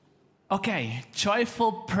Okay,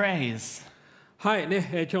 joyful praise. はい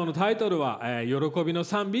ね、今日のタイトルは、喜びの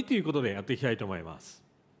賛美ということでやっていきたいと思います。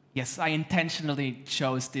Yes, I intentionally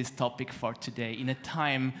chose this topic for today in a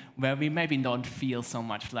time where we maybe don't feel so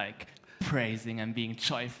much like praising and being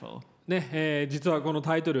joyful. ね、実はこの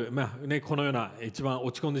タイトル、このような一番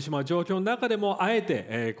落ち込んでしまう状況の中でもあえ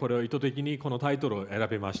て、これを意図的にこのタイトルを選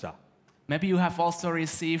びました。Maybe you have also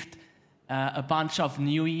received a bunch of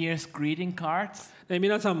New Year's greeting cards.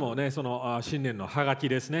 皆さんもね、その新年のハガキ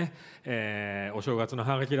ですね、お正月の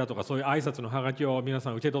ハガキだとかそういう挨拶のハガキを皆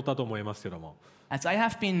さん受け取ったと思いますけども。As I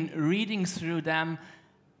have been reading through them,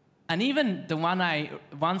 and even the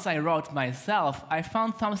ones I wrote myself, I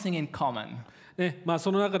found something in common. そ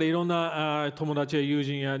の中でいろんな友達や友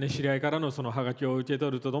人や、知り合いからのそのハガキを受け取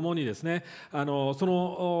るとともにですね、そ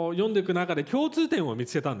の読んでいく中で共通点を見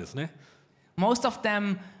つけたんですね。Most of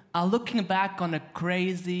them are looking back on a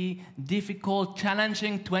crazy, difficult,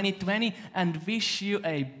 challenging 2020 and wish you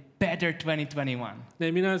a better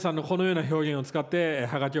 2021. 皆さんのこのような表現を使って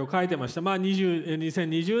ハガキを書いてました。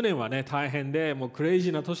2020年はね大変でもうクレイジ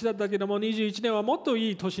ーな年だったけども、21年はもっと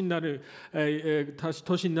いい年になる、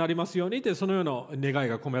年になりますようにってそのような願い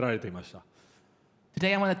が込められていました。Today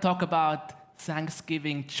I want to talk about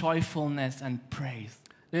thanksgiving, joyfulness, and praise.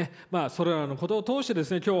 それらのことを通してで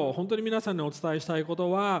すね、今日本当に皆さんにお伝えしたいこと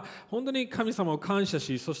は、本当に神様を感謝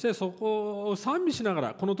し、そしてそこを賛美しなが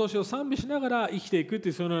ら、この年を賛美しながら生きていくと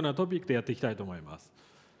いうそのようなトピックでやっていきたいと思います。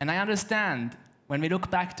And I understand when we look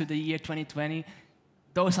back to the year 2020,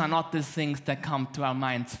 those are not the things that come to our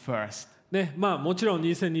minds first. もちろん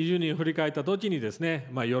2020年を振り返った時にですね、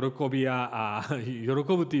喜びや喜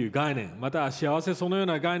ぶという概念、また幸せそのよう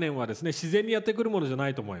な概念はですね、自然にやってくるものじゃな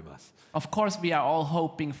いと思います。Of course, we are all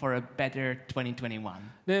hoping for a better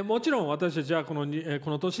 2021. もちろん私たちはこ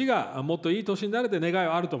の年がもっといい年になるという願い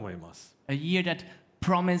はあると思います。A year that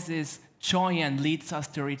promises joy and leads us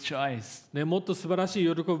to rejoice. もっと素晴らしい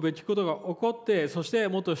喜ぶべきことが起こって、そして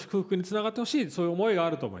もっと祝福につながってほしい、そういう思いがあ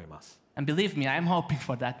ると思います。And believe me, I'm hoping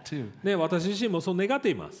for that too. 私自身もそう願って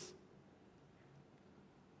います。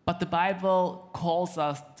But the Bible calls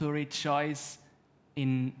us to rejoice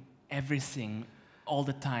in everything, all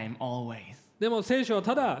the time, always. でも聖書は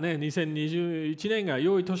ただね、2021年が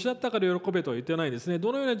良い年だったから喜べとは言ってないですね。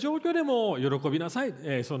どのような状況でも喜びなさい、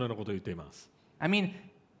そのようなことを言っています。I mean,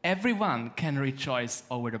 everyone can rejoice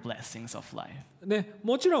over the blessings of life.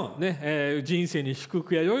 もちろんね、人生に祝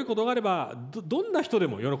福や良いことがあれば どんな人で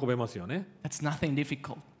も喜べますよね。That's nothing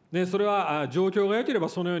difficult. それは状況が良ければ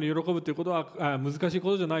そのように喜ぶということは難しいこ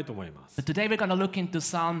とじゃないと思います。But today we're going to look into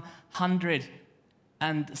Psalm 100,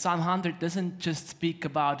 and Psalm 100 doesn't just speak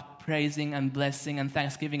about praising and blessing and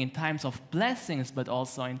thanksgiving in times of blessings, but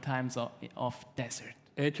also in times of desert.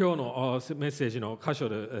 今日のメッセージの箇所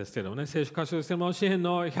ですけどもね、聖書箇所ですけども、詩編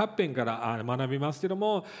の100編から学びますけど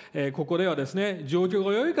も、ここではですね、状況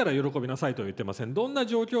が良いから喜びなさいとは言ってません。どんな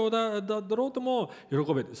状況だろうとも喜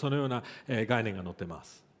べ、そのような概念が載っていま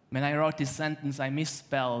す。When I wrote this sentence, I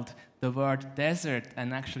misspelled the word desert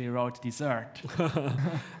and actually wrote dessert.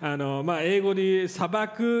 英語に砂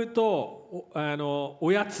漠と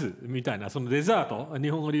おやつみたいな、そのデザート、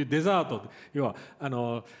日本語で言うデザート、要は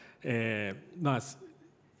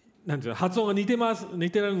なんていう発音が似て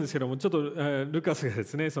るんですけども、ちょっとルカスがで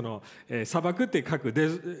すね、その砂漠って書くデ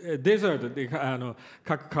ザートって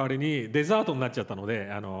書く代わりにデザートになっちゃったので、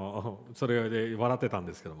それで笑ってたん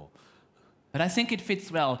ですけども。But I think it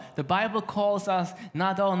fits well. The Bible calls us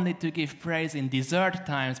not only to give praise in desert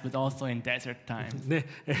times, but also in desert times.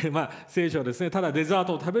 聖書はですね、ただデザー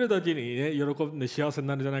トを食べるだけに、喜んで幸せに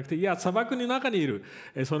なるんじゃなくて、いや砂漠の中にいる、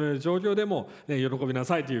そのような状況でも、喜びな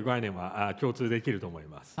さいという概念は共通できると思い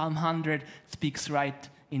ます。Psalm 100 speaks right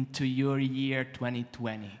into your year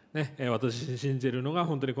 2020. 私信じるのが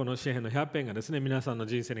本当にこの詩編の100編がですね、皆さんの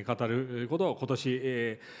人生に語ることを今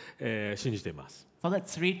年、信じています。So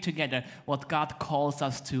let's read together what God calls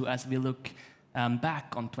us to as we look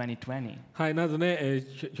back on 2020. はい、まずね、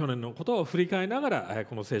去年のことを振り返りながら、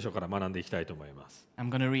この聖書から学んでいきたいと思います。I'm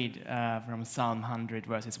going to read from Psalm 100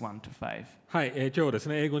 verses 1 to 5. はい、今日はです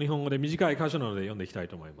ね、英語日本語で短い箇所なので読んでいきたい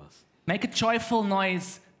と思います。Make a joyful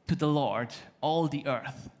noise to the Lord, all the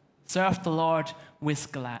earth. Serve the Lord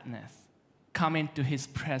with gladness. Come into his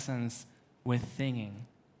presence with singing.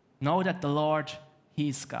 Know that the Lord, he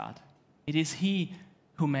is God. It is he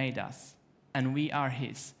who made us, and we are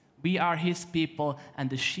his. We are his people and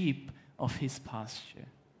the sheep of his pasture.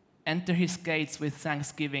 Enter his gates with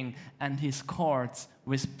thanksgiving and his courts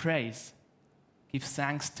with praise. Give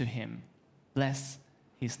thanks to him. Bless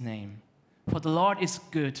his name. For the Lord is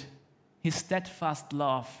good. His steadfast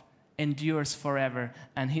love endures forever,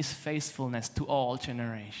 and his faithfulness to all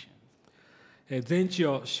generations. 全地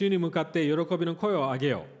よ、主に向かって喜びの声を上げ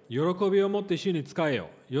よう。喜びをもって主に仕えよ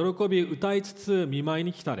う。喜び歌いつつ見舞い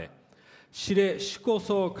に来たれ。知れ、主こ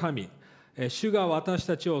そ神。主が私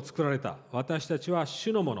たちを作られた。私たちは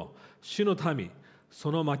主のもの、主の民、そ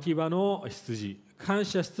の牧場の羊。感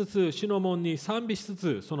謝しつつ、主の門に賛美しつ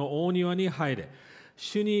つ、その大庭に入れ。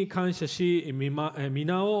主に感謝し、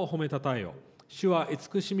皆を褒めたたえよう。主は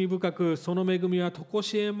慈しみ深く、その恵みは常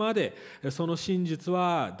しえまで、その真実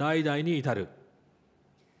は代々に至る。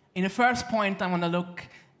In the first point, I want to look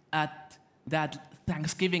at that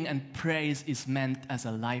thanksgiving and praise is meant as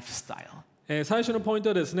a lifestyle. 最初のポイント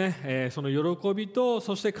はですね、その喜びと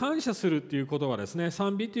そして感謝するということはですね、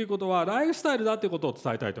賛美ということはライフスタイルだということを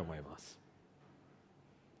伝えたいと思います。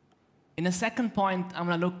In the second point, I'm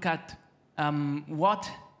going to look at what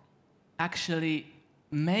actually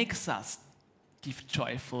makes us give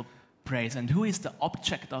joyful praise and who is the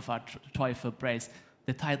object of our joyful praise.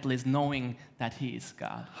 The title is Knowing that He is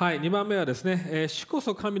God. はい、2番目はですね、主こ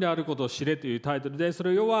そ神であることを知れというタイトルで、そ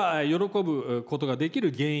れ要は喜ぶことができ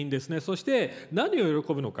る原因ですね。そして何を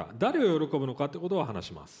喜ぶのか、誰を喜ぶのかということを話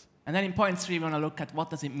します。And then in point 3, we want to look at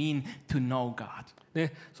what does it mean to know God.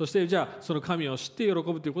 ね、そしてじゃあその神を知って喜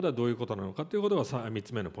ぶということはどういうことなのかということが3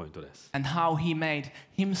つ目のポイントです。And how He made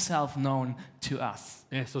Himself known to us.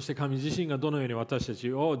 ね、そして神自身がどのように私た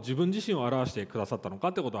ちを自分自身を表してくださったの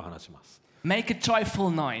かということを話します。Make a joyful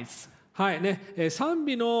noise. はいね、賛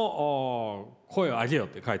美の声を上げようっ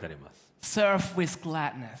て書いてあります。Serve with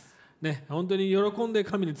gladness. ね、本当に喜んで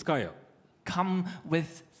神に仕えよ。Come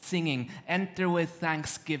with singing. Enter with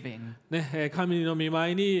thanksgiving. ね、神の御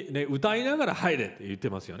前に、ね、歌いながら入れって言って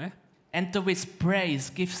ますよね。Enter with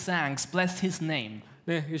praise. Give thanks. Bless His name.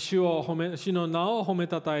 ね、主の名を褒め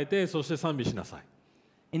たたえて、そして賛美しなさい。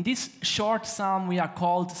In this short psalm, we are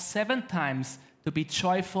called 7 times to be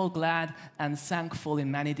joyful, glad, and thankful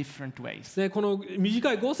in many different ways. でこの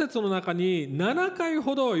短い5節の中に7回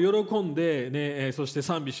ほど喜んで、ね、そして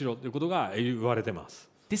賛美しろということが言われています。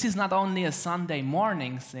This is not only a Sunday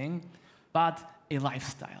morning thing, but a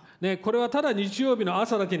lifestyle. ね、これはただ日曜日の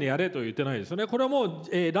朝だけにやれと言ってないですよね。これはも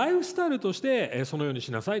う、ライフスタイルとして、そのように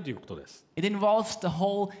しなさいということです。It involves the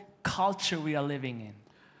whole culture we are living in.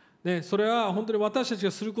 ね、それは本当に私たち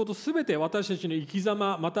がすることすべて私たちの生き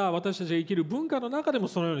様また私たちが生きる文化の中でも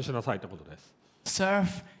そのようにしなさいということです。Serve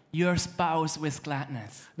your spouse with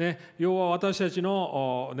gladness. ね、要は私たち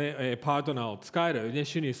の、ね、パートナーを使える、ね、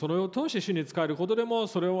主にそれを通して主に使えることでも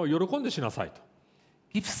それを喜んでしなさいと。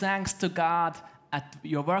Give thanks to God at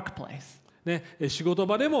your workplace. ね、仕事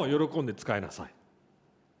場でも喜んで使いなさい。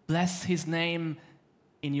Bless His name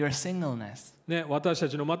in your singleness. ね、私た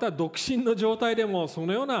ちのまた独身の状態でもそ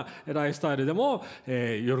のようなライフスタイルでも、喜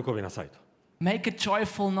びなさいと。Make a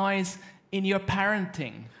joyful noise in your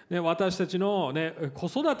parenting. ね、私たちの、ね、子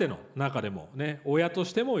育ての中でも、ね、親と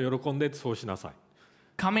しても喜んでそうしなさい。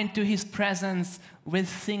Come into His presence with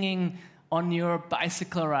singing on your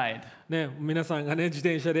bicycle ride. ね、皆さんが、ね、自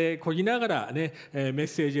転車で漕ぎながら、ね、メッ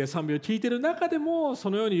セージや賛美を聞いている中でもそ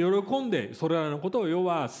のように喜んでそれらのことを要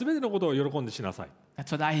は全てのことを喜んでしなさい。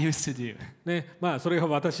That's what I used to do. ね、まあそれが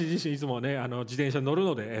私自身いつもね自転車に乗る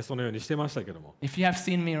のでそのようにしてましたけども。If you have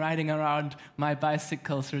seen me riding around my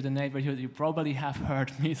bicycle through the neighborhood, you probably have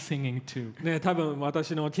heard me singing too. ね、多分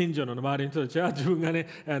私の近所の周りの人たちは自分がね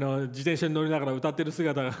自転車に乗りながら歌っている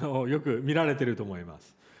姿をよく見られていると思いま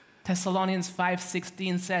す。Thessalonians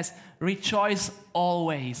 5:16 says, "Rejoice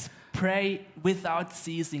always, pray without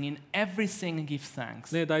ceasing, in everything give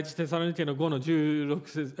thanks." ね、第一テサロニケの5の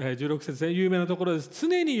16節で有名なところです。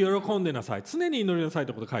常に喜んでなさい、常に祈りなさい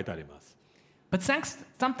ということが書いてあります。But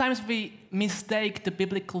sometimes we mistake the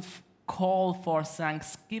biblical call for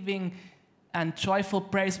thanksgiving and joyful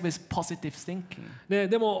praise with positive thinking. ね、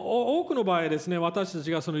でも多くの場合ですね、私た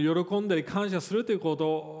ちがその喜んだり感謝するということ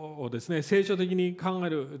をですね、聖書的に考え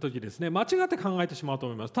るときですね、間違って考えてしまうと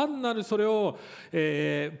思います。単なるそれを、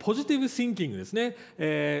ポジティブシンキングですね、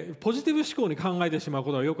ポジティブ思考に考えてしまう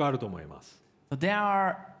ことがよくあると思います。So there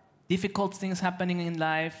are difficult things happening in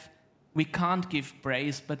life. We can't give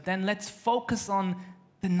praise, but then let's focus on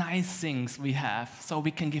the nice things we have so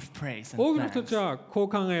we can give praise 多 and くの人たち thanks. はこう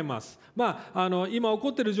考えます。まあ、今起こ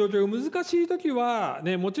っている状況が難しいときは、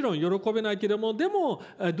ね、もちろん喜べないけれども、でも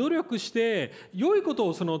努力して良いこと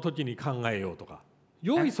をその時に考えようとか、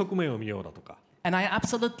良い側面を見ようだとか。And I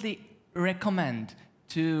absolutely recommend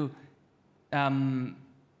to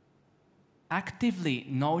actively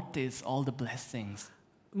notice all the blessings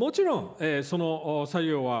もちろん、その作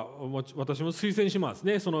業は私も推薦します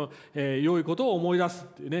ね。その、良いことを思い出す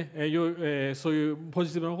っていうね、そういうポ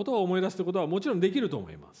ジティブなことを思い出すということはもちろんできると思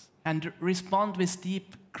います。And respond with deep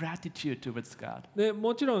gratitude towards God. で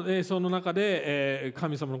もちろん、その中で、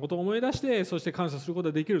神様のことを思い出してそして感謝すること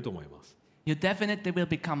ができると思います。You definitely will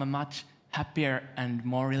become a much happier and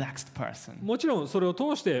more relaxed person. もちろんそれを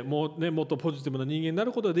通してもっとポジティブな人間にな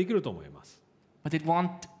ることができると思います。But it won't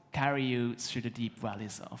carry you through the deep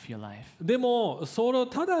valleys of your life. でもその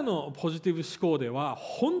ただのポジティブ思考では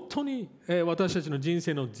本当に私たちの人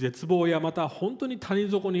生の絶望やまた本当に谷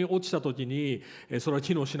底に落ちた時にそれは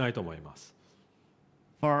機能しないと思います。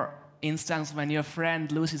For instance, when your friend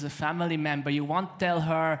loses a family member, you won't tell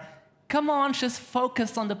her, "Come on, just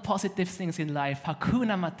focus on the positive things in life.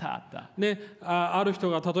 Hakuna Matata." ね、ある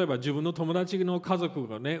人が例えば自分の友達の家族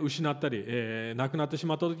が、ね、失ったり、亡くなってし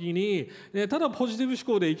まった時に、ね、ただポジティブ思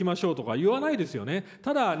考でいきましょうとか言わないですよね。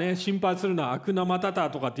ただ、ね、心配するな、悪なまたた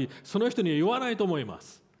とかってその人には言わないと思いま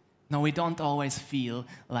す。No, we don't always feel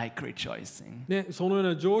like rejoicing. ね、そのよう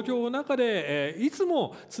な状況の中で、いつ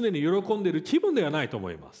も常に喜んでいる気分ではないと思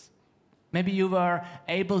います。Maybe you were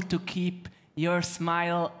able to keep your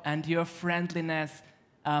smile and your friendliness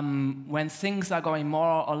when things are going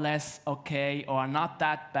more or less okay or not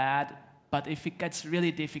that bad, but if it gets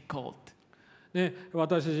really difficult, ね、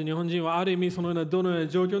私たち日本人はある意味そのようなどのような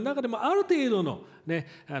状況の中でもある程度の、ね、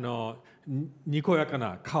にこやか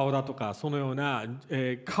な顔だとかそのような、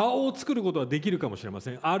顔を作ることはできるかもしれま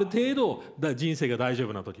せん。ある程度人生が大丈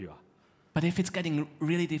夫な時は。but if it's getting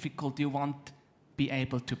really difficult, you won't be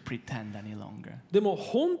able to pretend any longer. でも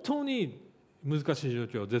本当に難しい状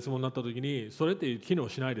況、絶望になった時にそれって機能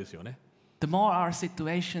しないですよね。The more our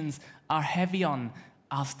situations are heavy on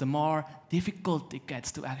us, the more difficult it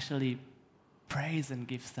gets to actually praise and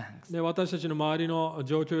give thanks. で私たちの周りの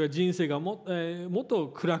状況や人生がもっと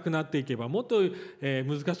暗くなっていけばもっと、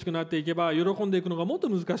難しくなっていけば喜んでいくのがもっと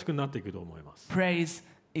難しくなっていくと思います。Praise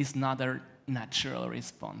is not a natural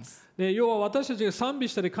response. で要は私たちが賛美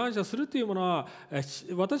したり感謝するというものは私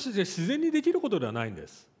たちが自然にできることではないんで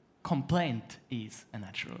す。Complaint is a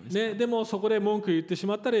natural response. ね、でもそこで文句言ってし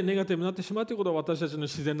まったりネガティブになってしまうということは私たちの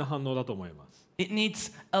自然な反応だと思います。It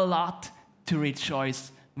needs a lot to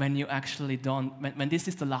rejoice when you actually don't, when this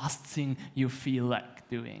is the last thing you feel like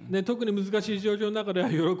doing. ね、特に難しい状況の中では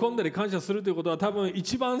喜んだり感謝するということは多分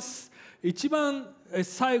一番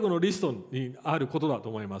最後のリストにあることだと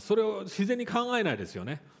思います。それを自然に考えないですよ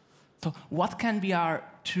ね。So what can be our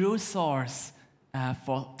true source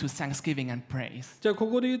to thanksgiving and praise? じゃあこ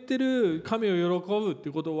こで言ってる神を喜ぶと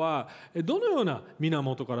いうことはどのような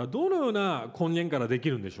源からどのような根源からでき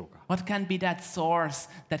るんでしょうか。 What can be that source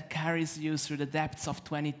that carries you through the depths of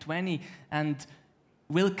 2020 and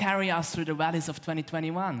will carry us through the valleys of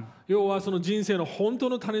 2021? 要はその人生の本当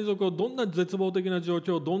の谷底をどんな絶望的な状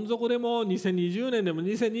況どん底でも2020年でも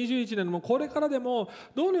2021年でもこれからでも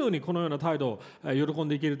どのようにこのような態度を喜ん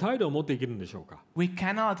でいける態度を持っていけるんでしょうか。 We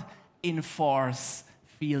cannot enforce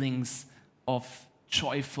feelings of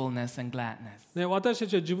joyfulness and gladness. ね、私た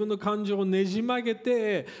ちは自分の感情をねじ曲げ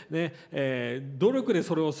て、ね努力で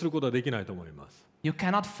それをすることはできないと思います。 You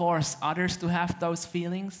cannot force others to have those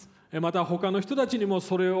feelings. また他の人たちにも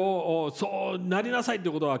それをそうなりなさいとい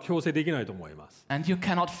うことは強制できないと思います。 And you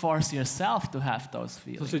cannot force yourself to have those そ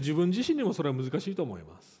feelings. して自分自身にもそれは難しいと思い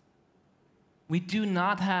ます。 We do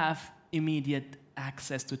not have immediate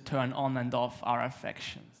access to turn on and off our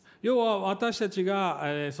affections. 要は私たちが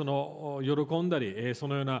その喜んだりそ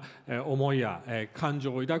のような思いや感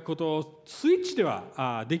情を抱くことをスイッチで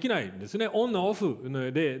はできないんですね。オンオ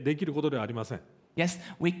フでできることではありません。Yes,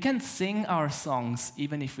 we can sing our songs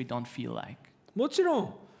even if we don't feel like. もちろ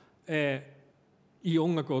ん、いい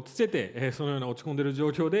音楽をつけてそのような落ち込んでいる状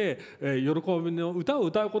況で喜びの歌を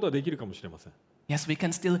歌うことはできるかもしれません。 Yes, we can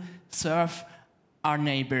still serve our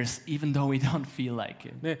neighbors even though we don't feel like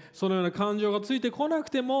it. ね、そのような感情がついてこなく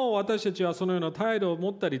ても私たちはそのような態度を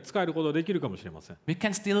持ったり使えることができるかもしれません。 We can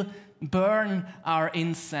still burn our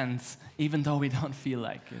incense even though we don't feel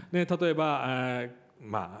like it. ね、例えば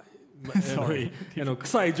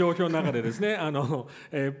臭い状況の中でですね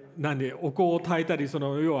なんでお香を焚いたりそ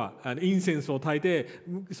の要はインセンスを焚いて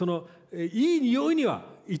そのいい匂いには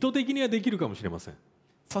意図的にはできるかもしれません。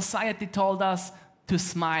 Society told us to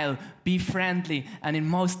smile, be friendly, and in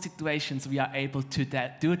most situations we are able to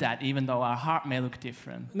do that even though our heart may look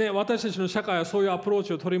different. ね、私たちの社会はそういうアプロー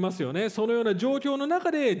チを取りますよね。そのような状況の中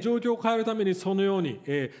で状況を変えるためにそのように、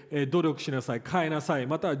努力しなさい、変えなさい、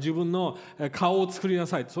または自分の顔を作りな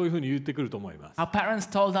さい、そういうふうに言ってくると思います。 Our parents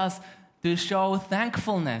told us to show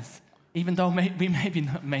thankfulness, even though we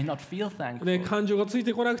may not feel thankful. ね、感情がつい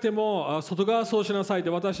てこなくても、外側はそうしなさいって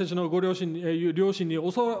私たちのご両親に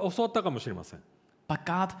教わったかもしれません。But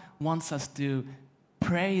God wants us to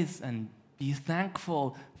praise and be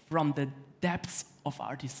thankful from the depths of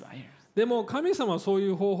our desires. でも神様はそうい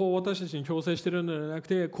う方法を私たちに強制しているのではなく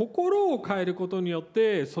て、心を変えることによっ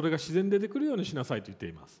てそれが自然に出てくるようにしなさいと言って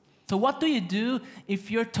います。So what do you do if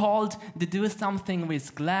you're told to do something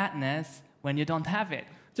with gladness when you don't have it?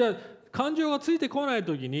 じゃあ感情がついてこない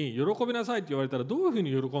ときに喜びなさいって言われたらどういうふう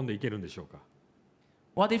に喜んでいけるんでしょうか。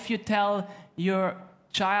 What if you tell your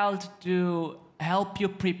child to help you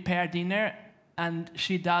prepare dinner and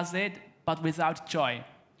she does it but without joy?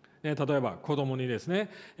 ね、例えば子供にですね、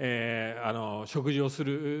食事をす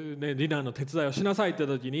る、ね、ディナーの手伝いをしなさいって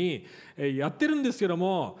言った時に、やってるんですけど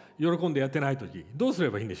も喜んでやってない時どうす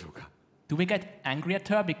ればいいんでしょうか。Do we get angry at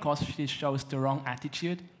her because she shows the wrong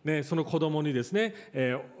attitude? ね、その子供にですね、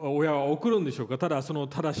親は怒るんでしょうか。ただその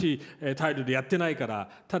正しい態度でやってないから、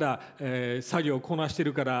ただ、作業をこなして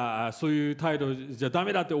るからそういう態度じゃダ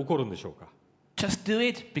メだって怒るんでしょうか。Just do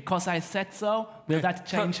it because I said so. Will that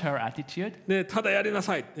change her attitude? ね、ただやりな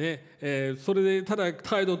さい、ね、それでただ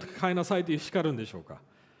態度を変えなさいと叱るんでしょうか。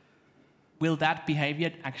Will that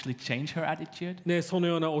behavior actually change her attitude? ね、その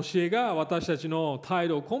ような教えが私たちの態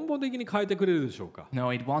度を根本的に変えてくれるでしょうか。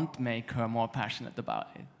No, it won't make her more passionate about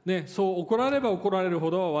it. ね、そう怒られれば怒られるほ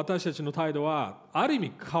ど私たちの態度はある意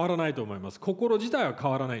味変わらないと思います。心自体は変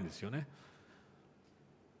わらないんですよね。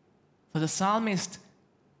So the psalmist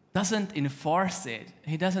doesn't enforce it.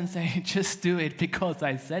 He doesn't say, just do it because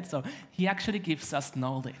I said so. He actually gives us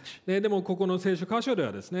knowledge. でもここの聖書箇所で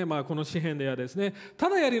はですね、この詩篇ではですね、た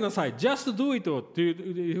だやりなさい、just do it って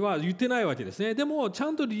いうは言ってないわけですね。でもちゃ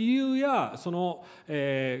んと理由やその、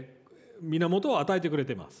源を与えてくれ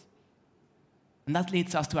ています。And that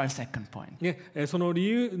leads us to our second point. ね、その理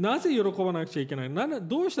由、なぜ喜ばなくちゃいけない、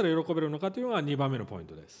どうしたら喜べるのかというのが2番目のポイン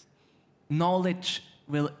トです。Knowledge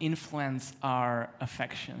will influence our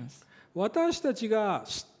affections. 私たちが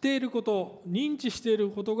知っていること、認知している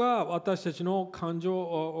ことが私たちの感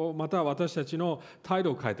情、または私たちの態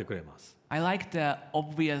度を変えてくれます。I like the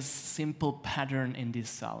obvious, simple pattern in this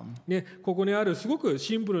psalm. ね、ここにあるすごく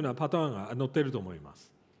シンプルなパターンが載っていると思いま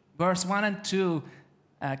す。Verse 1 and 2,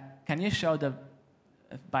 can you show the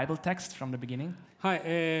Bible text from the beginning? は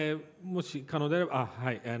い、もし可能であれば、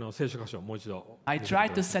はい、聖書箇所をもう一度。I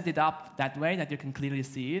tried to set it up that way that you can clearly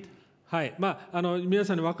see it. はい、皆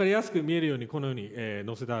さんに分かりやすく見えるようにこのように、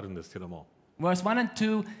載せてあるんですけども。Verse 1 and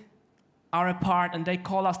 2 are apart and they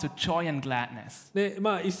call us to joy and gladness. で、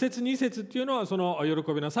1節2節っていうのはその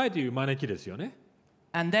喜びなさいという招きですよね。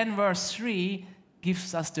And then verse 3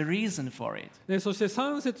 gives us the reason for it. で、そして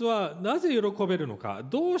3節はなぜ喜べるのか、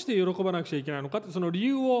どうして喜ばなくちゃいけないのかってその理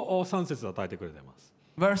由を3節で与えてくれています。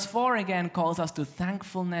Verse 4 again calls us to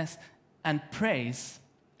thankfulness and praise.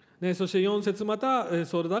 ね、そして4節また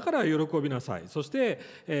それだから喜びなさい。そし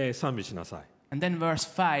て、賛美しなさい。And then verse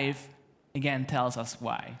 5 again tells us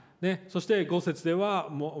why. ね、そして5節では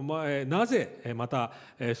なぜまた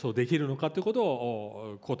そうできるのかということ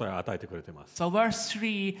を答えを与えてくれています。So verse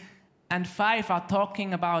 3 and 5 are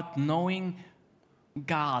talking about knowing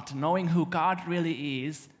God, knowing who God really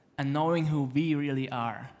is, and knowing who we really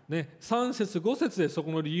are. ね、3節5節でそ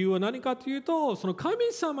この理由は何かというと、その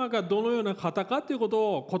神様がどのような方かというこ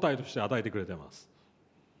とを答えとして与えてくれています。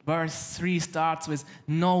Verse 3 starts with,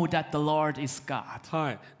 know that the Lord is God.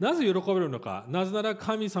 はい、なぜ喜べるのか、なぜなら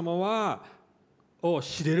神様を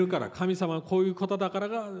知れるから、神様はこういうことだから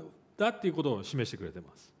だっていうことを示してくれていま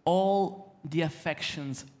す。All the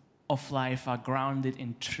affections of life are grounded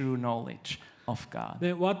in true knowledge of God.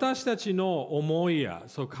 で、私たちの思いや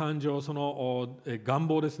その感情、その願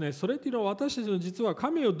望ですね、それっていうのは私たちの実は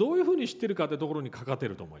神をどういうふうに知っているかというところにかかってい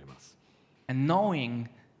ると思います。And knowing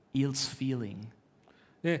yields feeling.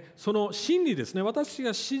 で、その真理ですね、私たち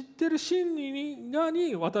が知っている真理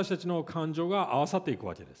に私たちの感情が合わさっていく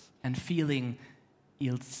わけです。And feeling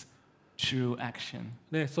yields true action.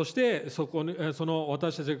 ね、そしてその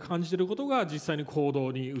私たちが感じていることが実際に行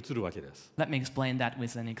動に移るわけです。Let me explain that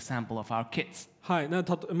with an example of our kids. はい、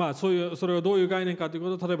それはどういう概念かという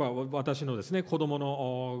ことを例えば私のですね子供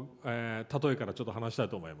の、例えからちょっと話したい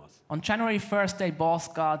と思います。On January 1st, they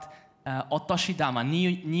both got otoshidama,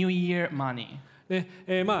 New Year money. ね、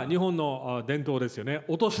日本の伝統ですよね。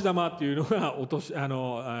お年玉っていうのが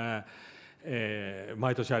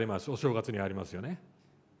毎年あります。お正月にありますよね。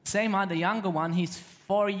Same on the younger one, he's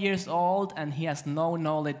 4 years old and he has no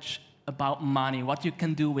knowledge about money, what you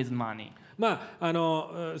can do with money.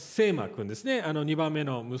 セイマ君ですね、2番目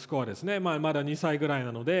の息子はですね、まだ2歳ぐらい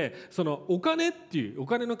なので、そのお金っていうお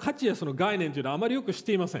金の価値やその概念というのはあまりよく知っ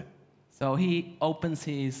ていません。So he opens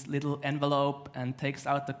his little envelope and takes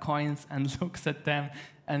out the coins and looks at them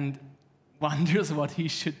and wonders what he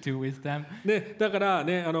should do with them. ね、だから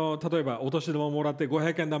ね、例えばお年玉をもらって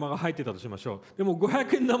500円玉が入ってたとしましょう。でも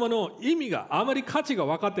500円玉の意味があまり価値が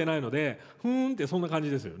分かってないので、ふーんってそんな感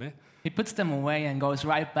じですよね。He puts them away and goes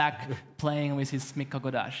right back playing with his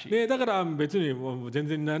mikagodashi. ね、だから別にもう全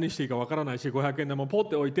然何していいか分からないし、500円玉をポッ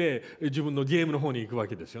て置いて自分のゲームの方に行くわ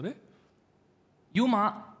けですよね。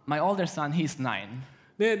Yuma, my older son, he's 9.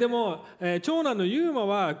 ね、でも、長男のユーマ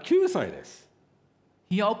は9歳です。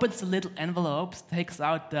He opens the little envelopes, takes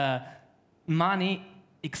out the money,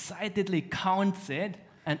 excitedly counts it,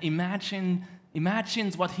 and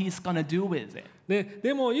imagines what he's gonna do with it. ね、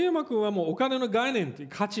でもユーマ君はもうお金の概念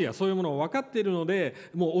価値やそういうものを分かっているので、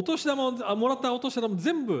もうお年玉をもらったお年玉を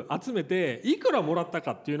全部集めていくらもらった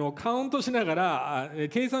かっていうのをカウントしながら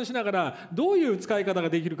計算しながらどういう使い方が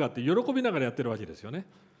できるかって喜びながらやってるわけですよね。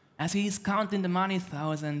As he's counting the money,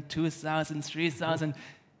 1,000, 2,000, 3,000,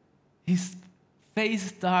 his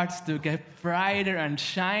face starts to get brighter and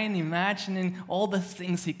shine, imagining all the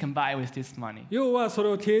things he can buy with this money. 要はそれ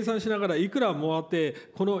を計算しながらいくらもらって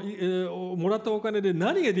この、もらったお金で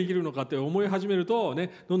何ができるのかって思い始めると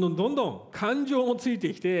ね、どんどん感情もつい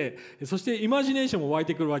てきて、そしてイマジネーションも湧い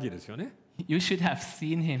てくるわけですよね。You should have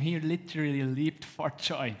seen him. He literally leaped for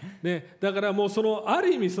joy. ね、だからもうそのあ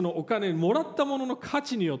る意味そのお金もらったものの価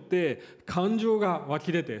値によって感情が湧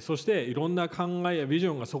き出て、そしていろんな考えやビジ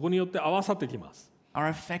ョンがそこによって合わさってきます。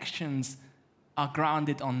Our affections are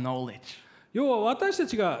grounded on knowledge. 要は私た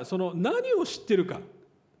ちがその何を知ってるか、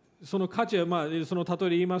その価値はその例えで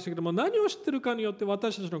言いましたけども、何を知ってるかによって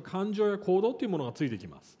私たちの感情や行動というものがついてき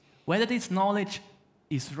ます。Whether this knowledge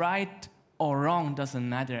is right or wrong doesn't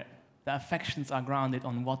matter. The affections are grounded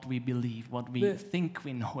on what we believe, what we think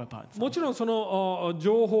we know about も something. ちろんその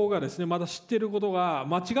情報がですね、また知っていることが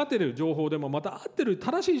間違っている情報でも、また合っている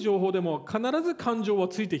正しい情報でも必ず感情は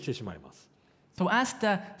ついてきてしまいます。So as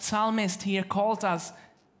the psalmist here calls us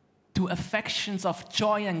to affections of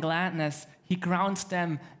joy and gladness, he grounds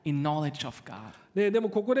them in knowledge of God. でも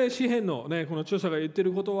ここで詩篇の、ね、この著者が言ってい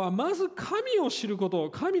ることは、まず神を知ること、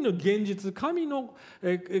神の現実、神の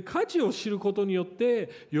価値を知ることによっ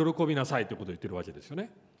て喜びなさいということを言っているわけですよね。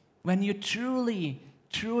When you truly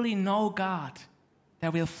know God,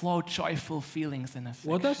 there will flow joyful feelings and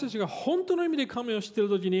affection. 私たちが本当の意味で神を知っている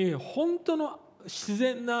ときに、本当の自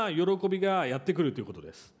然な喜びがやってくるということ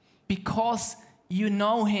です。Because you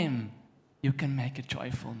know Him, you can make a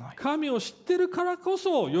joyful noise. 神を知ってるからこ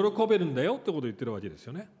そ喜べるんだよってことを言ってるわけです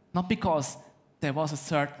よね。Not because there was a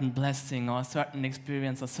certain blessing or a certain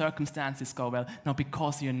experience or circumstances go well. No,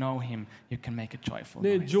 because you know Him, you can make a joyful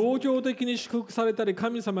で、 noise. 状況的に祝福されたり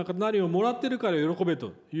神様から何をもらってるから喜べ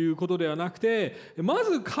ということではなくて、ま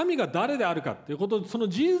ず神が誰であるかということ、その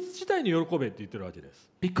事実自体に喜べって言ってるわけです。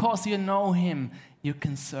Because you know Him, you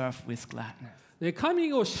can serve with gladness. で、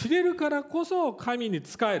神を知れるからこそ神に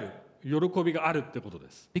仕える喜びがあるってことで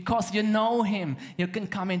す。Because you know Him, you can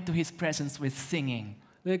come into His presence with singing.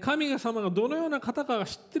 で、神様がどのような方かが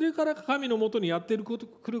知ってるから神のもとにやって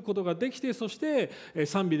くることができて、そして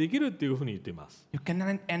賛美できるっていうふうに言っています。You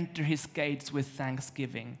can enter His gates with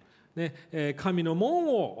thanksgiving. ね、神の門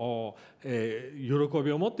を喜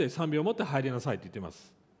びを持って賛美を持って入りなさいって言っていま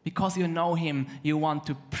す。Because you know Him, you want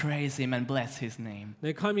to praise Him and bless His name.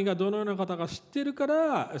 ね、神がどのような方が知っているか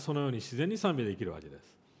らそのように自然に賛美できるわけで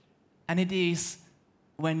す。And it is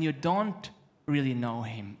when you don't really know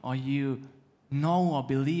Him or you know or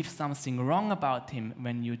believe something wrong about Him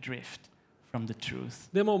when you drift from the truth.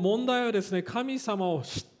 でも問題はですね、神様を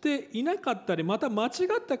知っていなかったり、また間違っ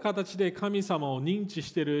た形で神様を認知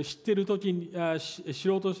している、知っている時に、知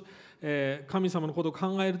ろうと神様のことを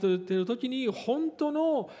考えている時に本当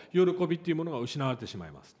の喜びっていうものが失われてしま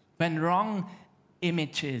います。When wrong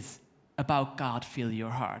images about God fill your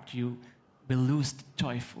heart, you will lose the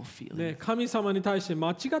joyful feeling. ね、神様に対して間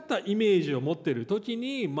違ったイメージを持っている時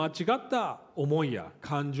に間違った思いや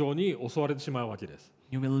感情に襲われてしまうわけです。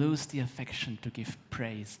You will lose the affection to give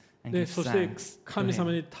praise and で、 give そして thanks to 神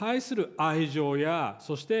様 Him. に対する愛情や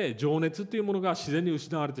そして情熱というものが自然に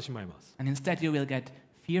失われてしまいます。 And instead you will get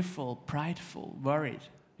fearful, prideful, worried.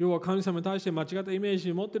 要は神様に対して間違ったイメー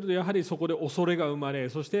ジを持っていると、やはりそこで恐れが生まれ、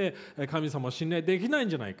そして神様を信頼できないん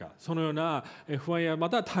じゃないか、そのような不安やま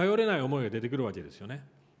た頼れない思いが出てくるわけですよね。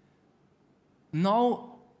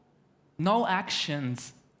No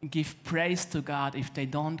actions give praise to God if they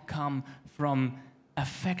don't come from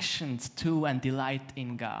affections to and delight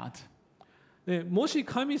in God. でもし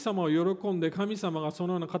神様を喜んで神様がそ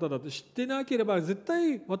のような方だと知ってなければ、絶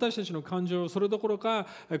対私たちの感情それどころか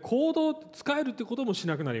行動を使えるということもし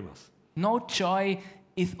なくなります。No joy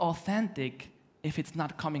is authentic if it's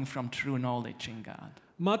not coming from true knowledge in God,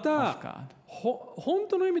 ま of た God. 本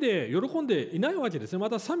当の意味で喜んでいないわけですね。ま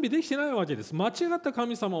た賛美できてないわけです。間違った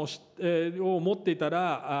神様をを持っていた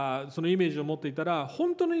ら、そのイメージを持っていたら、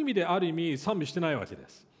本当の意味である意味賛美してないわけで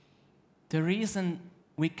す。The reason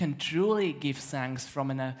we can truly give thanks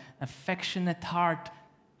from an affectionate heart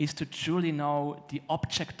is to truly know the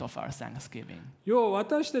object of our thanksgiving. 要は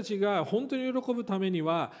私たちが本当に喜ぶために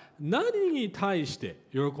は何に対して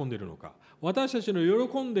喜んでいるのか、私たちの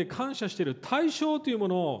喜んで感謝している対象というも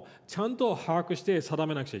のをちゃんと把握して定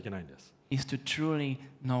めなくちゃいけないんです。Is to truly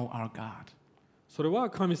know our God. それは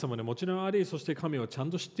神様でもちろんあり、そして神をちゃん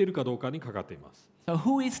と知っているかどうかにかかっています。So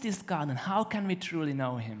who is this God and how can we truly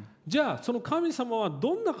know him? じゃあその神様は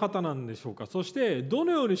どんな方なんでしょうか、そしてど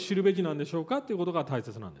のように知るべきなんでしょうかということが大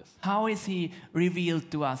切なんです。How is he revealed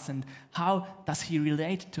to us and how does he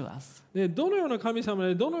relate to us? でどのような神様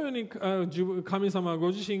でどのように神様ご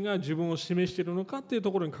自身が自分を示しているのかという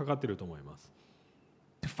ところにかかっていると思います。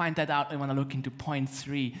To find that out, I want to look into point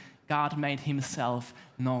 3. God made himself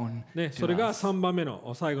known ね、 to それが us. 3番目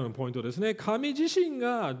の最後のポイントですね。神自身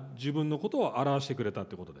が自分のことを表してくれた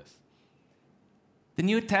ということです。The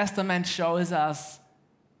New Testament shows us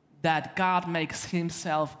that God makes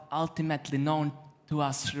himself ultimately known to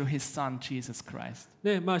us through his son, Jesus Christ.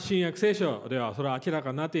 ね、新約聖書ではそれは明ら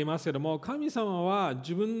かになっていますけれども、神様は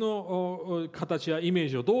自分の形やイメー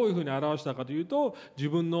ジをどういうふうに表したかというと、自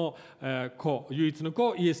分の子、唯一の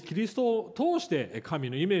子イエス・キリストを通して神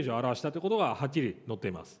のイメージを表したということがはっきり載って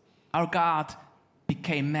います。Our God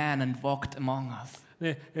became man and walked among us.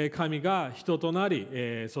 ね、神が人となり、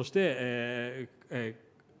そして、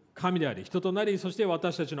神であり人となり、そして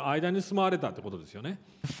私たちの間に住まわれたということですよね。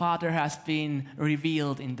The Father has been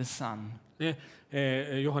revealed in the Son. ね、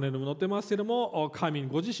ヨハネにも載ってますけれども、神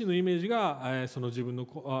ご自身のイメージが、その自分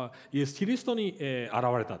のイエス・キリストに、現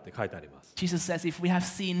れたって書いてあります。Jesus says, if we have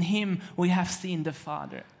seen him, we have seen the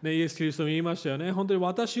Father. ね、イエス・キリストも言いましたよね。本当に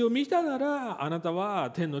私を見たなら、あなた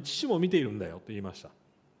は天の父も見ているんだよと言いました。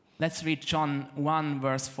Let's read John 1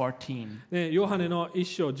 verse 14. ね、ヨハネの1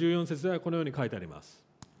章14節ではこのように書いてあります。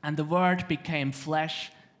And the Word became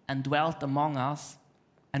flesh and dwelt among us,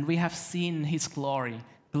 and we have seen his glory,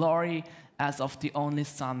 glory as of the only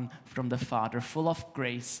Son from the Father, full of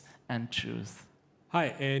grace and truth. は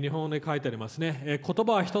い、日本語で書いてありますね。言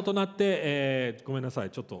葉は人となって、ごめんなさい、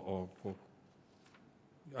ちょっとこ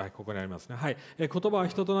こにありますね。はい、言葉は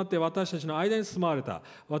人となって私たちの間に住まわれた。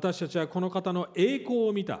私たちはこの方の栄光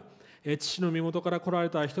を見た。父の身元から来られ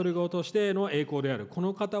た一人子としての栄光である。こ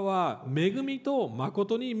の方は恵みと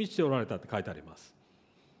誠に満ちておられたって書いてあります。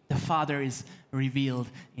The Father is revealed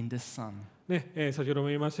in the Son. ね、先ほども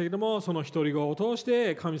言いましたけども、その一人子を通し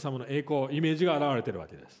て神様の栄光、イメージが現れているわ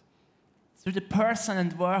けです。Through the person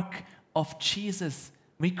and work of Jesus,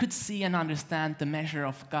 we could see and understand the measure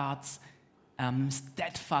of God's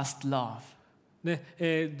steadfast love.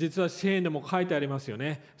 ね、実は詩篇でも書いてありますよ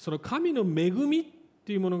ね。その神の恵み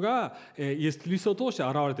というものがイエス・キリストを通して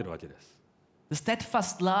現れているわけです。The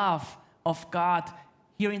steadfast love of God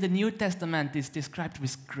here in the New Testament is described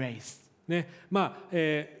with grace. ね、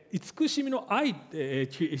慈しみの愛、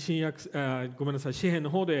新約ごめんなさい、詩篇の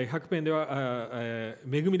方で100編では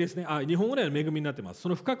恵みですね。日本語では恵みになっています。そ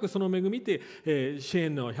の深くその恵みって、詩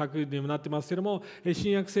篇の100でもなってますけれども、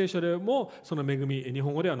新約聖書でもその恵み、日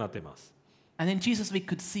本語ではなっています。And in Jesus we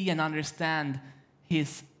could see and understand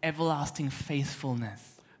his everlasting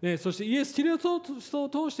faithfulness. ね、そしてイエス・キリストを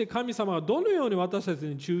通して神様はどのように私たち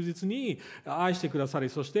に忠実に愛してくださり、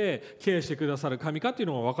そしてケアしてくださる神かという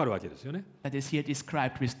のが分かるわけですよね。That is here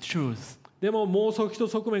described with truth. でももう一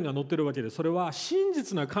側面が載ってるわけです。それは真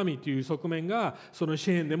実な神という側面がその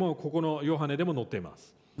詩篇でもここのヨハネでも載っていま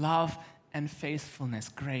す。Love and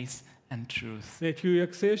faithfulness, grace and truth. 旧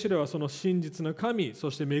約聖書ではその真実な神、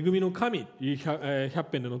そして恵みの神、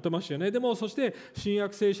100編で載ってましたよね。でもそして新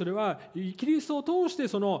約聖書ではキリストを通して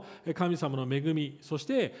その神様の恵み、そし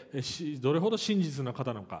てどれほど真実な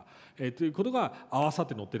方なのか、ということが合わさっ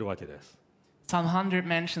て載っているわけです。Psalm 100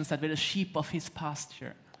 mentions that we're the sheep of his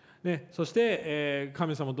pasture. ね、そして、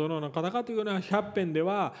神様どのような方かというような100編で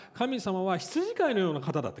は神様は羊飼いのような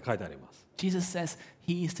方だって書いてあります。Jesus says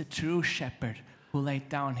he is the true shepherd who laid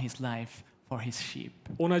down his life for his sheep.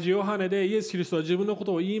 同じヨハネでイエス・キリストは自分のこ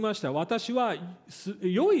とを言いました。私は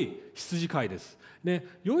良い羊飼いです。ね、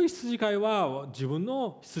良い羊飼いは自分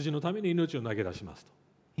の羊のために命を投げ出しますと。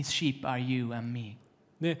His sheep are you and me.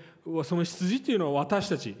 ね、その羊っていうのは私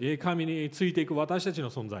たち、神についていく私たち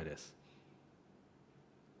の存在です。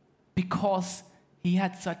Because he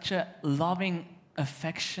had such a loving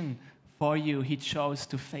affection for you, he chose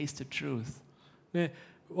to face the truth. ね、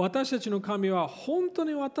私たちの神は本当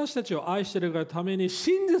に私たちを愛しているがために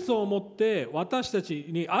真実を持って私たち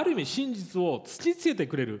にある意味真実を突きつけて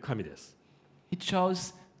くれる神です。He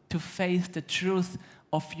chose to face the truth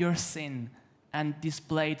of your sin and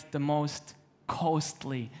displayed the most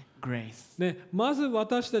costly grace. ね、まず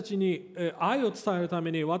私たちに愛を伝えるた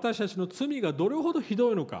めに私たちの罪がどれほどひ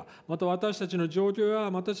どいのか、また私たちの状況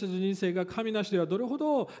や私たちの人生が神なしではどれほ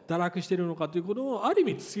ど堕落しているのかということをある意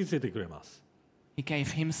味突きつけてくれます。He gave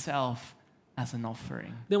himself as an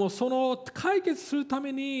offering. でもその解決するた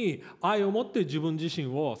めに愛を持って自分自身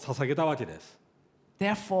を捧げたわけです。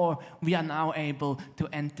Therefore, we are now able to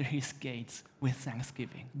enter his gates with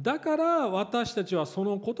thanksgiving. だから私たちはそ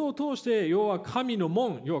のことを通して要は神の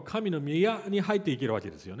門、要は神の宮に入っていけるわけ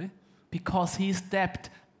ですよね。Because he stepped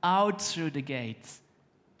out through the gates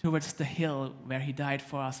towards the hill where he died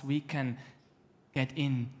for us, we can get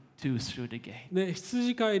in through the gate. で、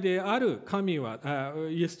羊飼いである神は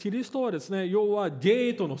イエス・キリストはですね、要はゲ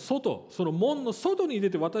ートの外、その門の外に出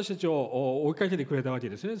て私たちを追いかけてくれたわけ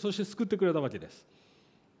ですね。そして救ってくれたわけです。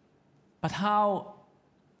But how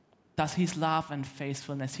does his love and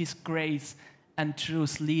faithfulness, his grace and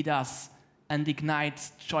truth lead us and ignite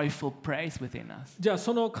joyful praise within us? じゃあ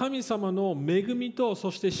その神様の恵みと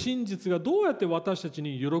そして真実がどうやって私たち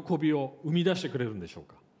に喜びを生み出してくれるんでしょう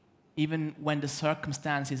か。Even when the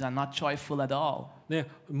circumstances are not joyful at all. ね、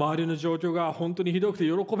周りの状況が本当にひどくて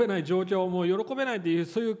喜べない状況、もう喜べないっていう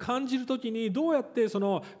そういう感じるときにどうやってそ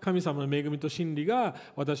の神様の恵みと真理が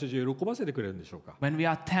私たちを喜ばせてくれるんでしょうか。When we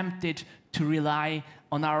are tempted to rely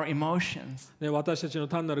on our emotions. ね、私たちの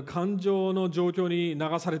単なる感情の状況に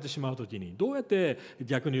流されてしまうときにどうやって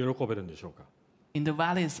逆に喜べるんでしょうか。In the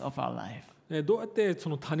valleys of our life. ね、どうやってそ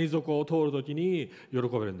の谷底を通るときに喜べ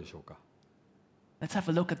るんでしょうか。Let's have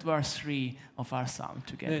a look at verse 3 of our psalm ね、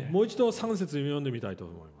 together. もう一度3節読んでみたいと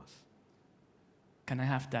思います。Can I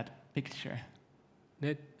have that picture?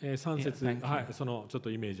 ね、3節、 Yeah, thank you. はい、そのちょっ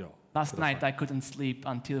とイメージを。 Last night I couldn't sleep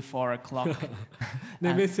until 4 o'clock.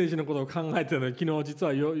 ね、メッセージのことを考えてたので昨日実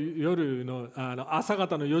は夜の朝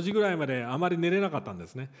方の4時ぐらいまであまり寝れなかったんで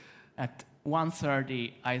すね。 At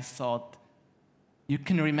 1:30 I thought you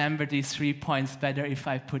can remember these 3 points better if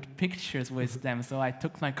I put pictures with them. So I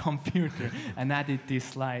took my computer and added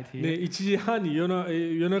this slide ね、 here. 1時半に夜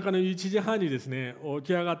中の1時半にですね起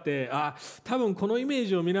き上がって多分このイメー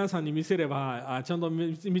ジを皆さんに見せればちゃんと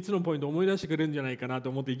3つのポイントを思い出してくれるんじゃないかなと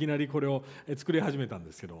思っていきなりこれを作り始めたん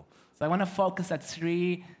ですけど、 So I want to focus at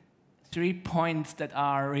three points that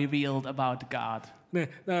are revealed about God. ね、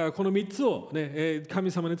だからこの3つを、ね、神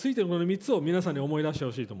様についてのこの3つを皆さんに思い出して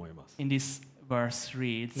ほしいと思います。 In this verse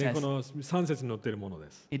 3 it ね、こ says, の3節に載っているもので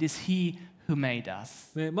す。 It is He who made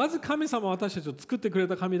us. ね、まず神様は私たちを作ってくれ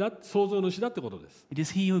た神だ、創造主だってことです。It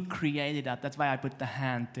is He who created us. That's why I put the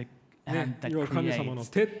hand ね、 that 要は神様の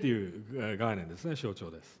creates. 手っていう概念ですね、象徴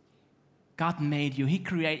です。God made you. He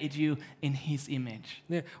created you in His image.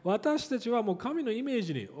 ね、私たちはもう神のイメー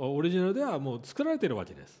ジにオリジナルではもう作られているわ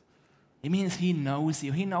けです。It means He knows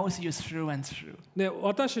you. He knows you through and through. ね、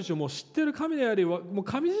私たちをもう知っている神であり、もう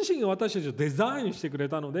神自身が私たちをデザインしてくれ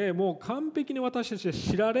たので、もう完璧に私たちが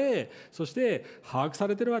知られ、そして把握さ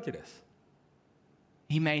れているわけです。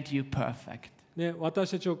He made you perfect. ね、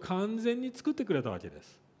私たちを完全に作ってくれたわけで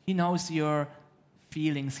す。He knows your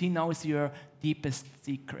feelings. He knows your deepest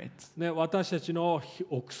secrets. ね、私たちの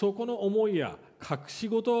奥底の思いや隠し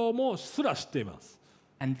事もすら知っています。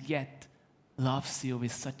 And yet loves you with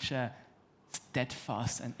such a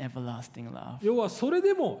steadfast and everlasting love. 要はそれ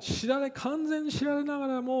でも完全に知られなが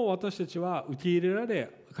らも私たちは受け入れられ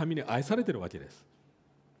神に愛されているわけです。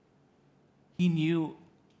 He knew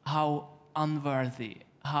how unworthy,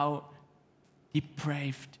 how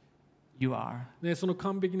depraved you are. ね、その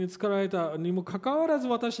完璧に作られたにもかかわらず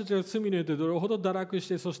私たちが罪によってどれほど堕落し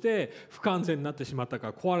てそして不完全になってしまったか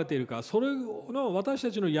壊れているかそれの私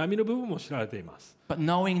たちの闇の部分も知られています。 But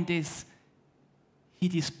knowing this, He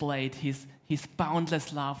displayed his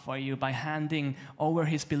boundless love for you by handing over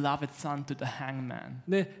His beloved Son to the hangman.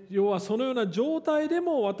 ね、要はそのような状態で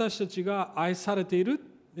も私たちが愛されている、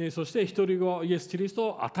そして一人子イエス・キリスト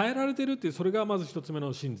を与えられているというそれがまず一つ目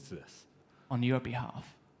の真実です。 On your behalf.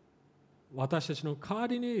 私たちの代わ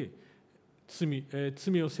りに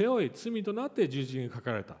罪を背負い罪となって十字架にかか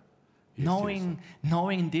られた。 Knowing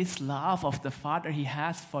this love of the Father He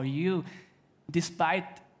has for you, despite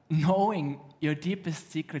knowing your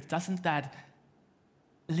deepest secrets, doesn't that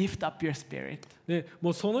lift up your spirit? ね、も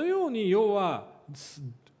うそのように要は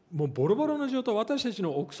もうボロボロの状態私たち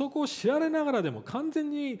の奥底を知られながらでも完全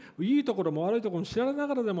にいいところも悪いところも知られな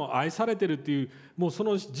がらでも愛されているっていうもうそ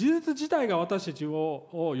の事実自体が私たち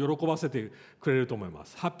を喜ばせてくれると思いま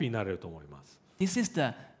す。ハッピーになれると思います。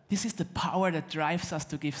This is the power that drives us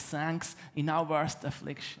to give thanks in our worst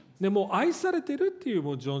affliction. でもう愛されてるっていう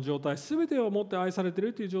もう状態、すべてをもって愛されてる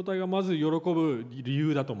っていう状態がまず喜ぶ理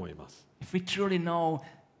由だと思います。If we truly know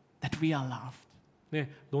that we are loved,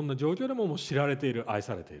 ね、どんな状況でももう知られている、愛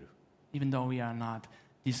されている。even though we are not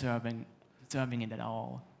deserving it at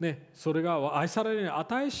all. ね、それが愛されるに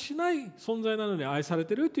値しない存在なのに愛され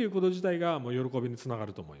ているということ自体がもう喜びにつなが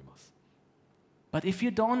ると思います。But if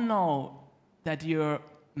you don't know that you're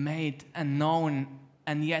made and known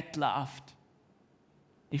and yet loved,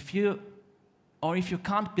 if you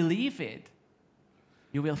can't believe it,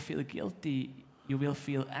 you will feel guilty, you will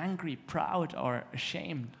feel angry, proud, or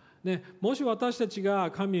ashamed. ね、もし私たち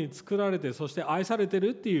が神に作られてそして愛されてる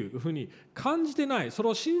っていうふうに感じてない、それ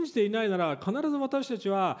を信じていないなら必ず私たち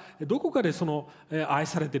はどこかでその愛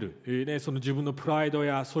されてる、ね、その自分のプライド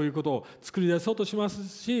やそういうことを作り出そうとします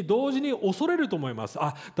し、同時に恐れると思います。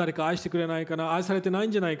誰か愛してくれないかな、愛されてない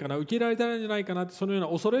んじゃないかな、受け入れられてないんじゃないかなって、そのような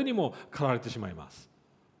恐れにも駆られてしまいます。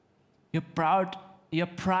Your pride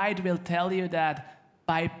will tell you that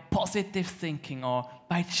by positive thinking or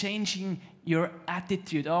by changing your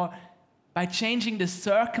attitude or by changing the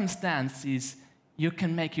circumstances, you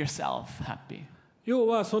can make yourself happy. 要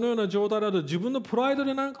はそのような状態だと自分のプライド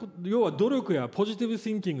で要は努力やポジティブ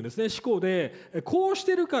シンキングですね、思考でこうし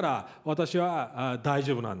てるから私は大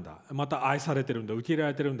丈夫なんだ、また愛されてるんだ、受け入れら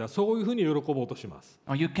れてるんだ、そういうふうに喜ぼうとします。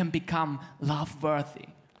Or you can become love-worthy.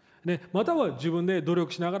 ね、または自分で努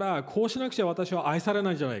力しながらこうしなくちゃ私は愛され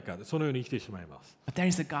ないんじゃないか、そのように生きてしまいます。But there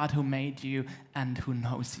is a God who made you and who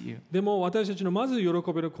knows you. でも私たちのまず喜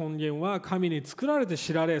べる根源は神に作られて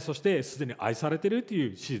知られ、そしてすでに愛されているとい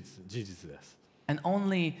う事実です。And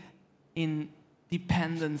only in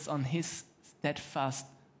dependence on His steadfast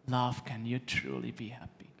love can you truly be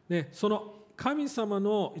happy. ね、その神様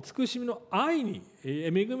の慈しみの愛に、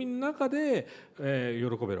恵みの中で、喜べ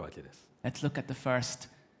るわけです。Let's look at the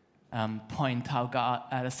point how God,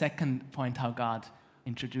 the second point how God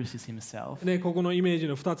introduces Himself. ね、ここのイメージ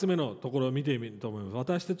の2つ目のところを見てみると思います。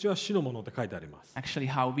私たちは主のものって書いてあります。Actually,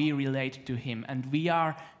 how we relate to Him, and we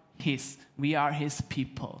are His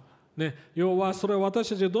people. ね、要はそれは私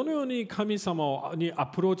たちがどのように神様にア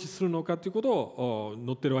プローチするのかということを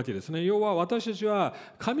載ってるわけですね。要は私たちは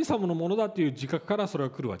神様のものだという自覚からそれが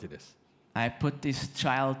来るわけです。I put this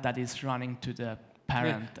child that is running to the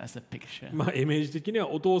parent as a picture. イメージ的には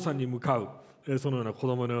お父さんに向かう、そのような子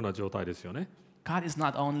供のような状態ですよね。God is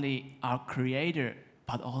not only our creator,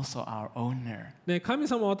 but also our owner. ね、神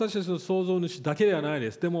様は私たちの創造主だけではないで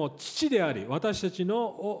す。でも父であり、私たちの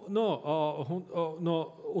お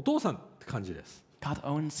父さんって感じです。God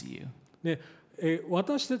owns you. ね、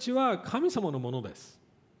私たちは神様のものです。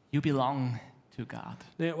You belong to God.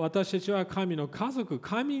 ね、私たちは神の家族、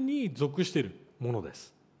神に属しているもので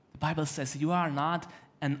す。The Bible says you are not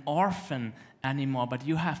an orphan anymore, but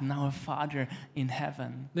you have now a father in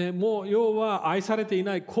heaven. ね、もう要は愛されてい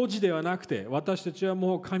ない孤児ではなくて、私たちは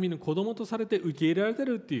もう神の子供とされて受け入れられてい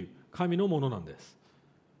るっていう神のものなんです。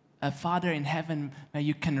A father in heaven where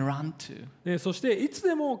you can run to. ね、そしていつ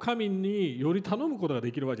でも神により頼むことが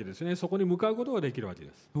できるわけですね。そこに向かうことができるわけ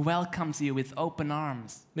です。Who welcomes you with open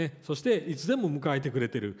arms. ね、そしていつでも迎えてくれ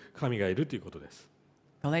ている神がいるということです。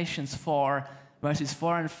Galatians 4 verses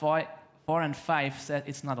 4 and 5 says,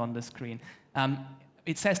 it's not on the screen.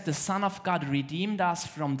 It says the Son of God redeemed us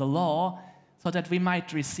from the law so that we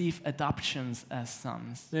might receive adoptions as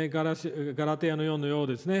sons. ね、ガラテヤの4のよう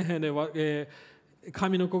ですね。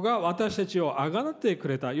神の子が私たちをあがなってく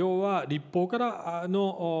れた。要は立法から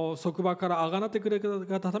の束縛からあがなってくれ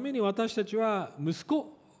たために私たちは息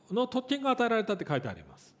子の特権が与えられたって書いてあり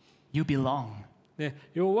ます。You belong. ね、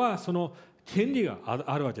要はその権利が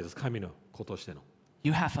あるわけです。神の子としての。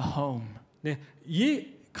You have a home. ね、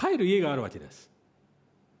帰る家があるわけです。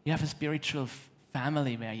You have a spiritual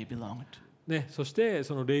family where you belong to. ね、そして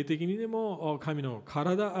その霊的にでも神の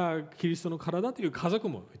体、キリストの体という家族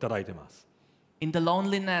もいただいています。In the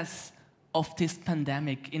loneliness of this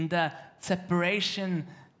pandemic, in the separation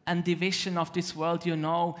and division of this world, you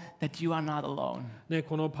know that you are not alone. ね、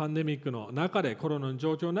このパンデミックの中で、コロナの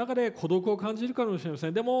状況の中で孤独を感じるかもしれませ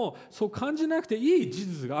ん。でも、そう感じなくていい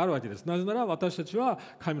事実があるわけです。なぜなら私たちは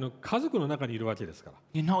神の家族の中にいるわけですから。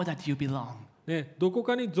You know that you belong. ね、どこ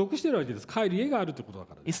かに属しているわけです。帰る家があるということだ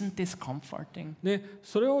からです。Isn't this comforting? ね、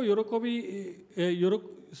それを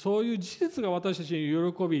そういう事実が私たち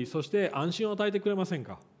に喜び、そして安心を与えてくれません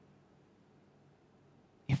か？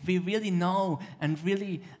 If we really know and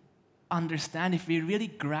really understand, if we really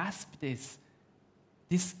grasp this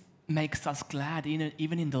makes us glad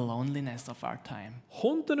even in the loneliness of our time.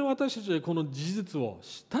 本当に私たちはこの事実を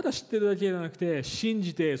ただ知ってるだけじゃなくて信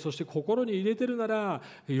じて、そして心に入れてるなら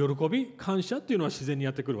喜び感謝っていうのは自然に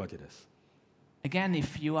やってくるわけです。 Again,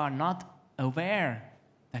 if you are not aware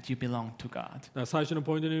that you belong to God, だから最初の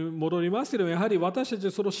ポイントに戻りますけど、やはり私たち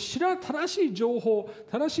はその正しい情報、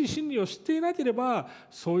正しい真理を知っていなければ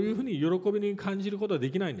そういうふうに喜びに感じることはで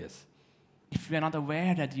きないんです。 if you are not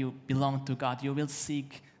aware that you belong to God, you will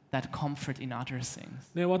seek that comfort in other things.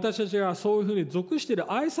 ね、私たちがそういうふうに属してい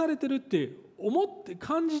る、愛されてるって思って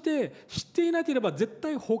感じて知っていなければ絶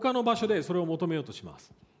対他の場所でそれを求めようとしま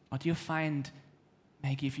す。 What you find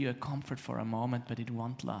may give you a comfort for a moment, but it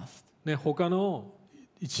won't last. ね、他の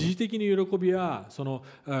一時的に喜びやその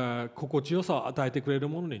心地よさを与えてくれる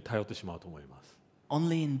ものに頼ってしまうと思います。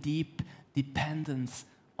 Only in deep dependence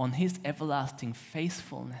on His everlasting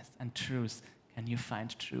faithfulness and truth can you find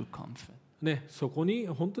true comfort. ね、そこに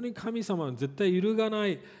本当に神様の絶対揺るがな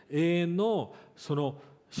い永遠のその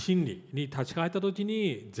真理に立ち返ったとき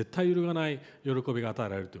に絶対揺るがない喜びが与え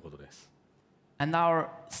られるということです。 And our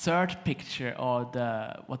third picture, or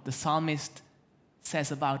what the psalmist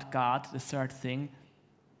says about God, the third thing,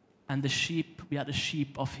 and the sheep, we are the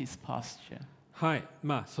sheep of His pasture. はい、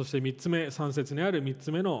そして3つ目、3節にある3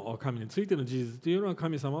つ目の神についての事実というのは、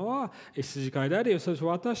神様は羊飼いであり、そして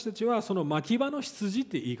私たちはその牧場の羊っ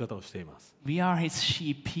て言い方をしています。We are His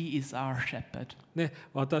sheep, He is our shepherd. ね、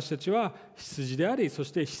私たちは羊であり、そし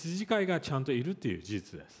て羊飼いがちゃんといるという事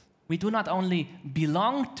実です。 We do not only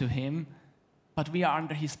belong to Him, but we are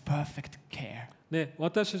under His perfect care. ね、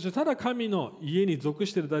私たちはただ神の家に属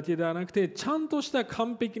しているだけではなくて、ちゃんとした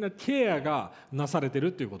完璧なケアがなされてい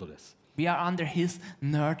るということです。 We are under His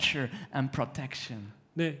nurture and protection.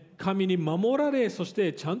 ね、神に守られ、そし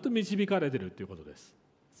てちゃんと導かれているということです。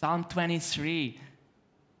 Psalm 23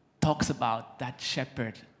 talks about that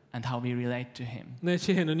shepherd and how we relate to him. ね、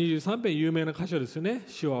詩篇の23編有名な箇所ですよね。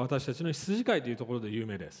主は私たちの羊飼いというところで有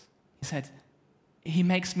名です。 He said, He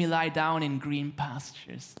makes me lie down in green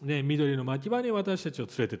pastures. ね、緑の牧場に私たちを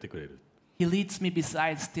連れてってくれる。He leads me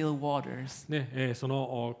beside still waters. ね、そ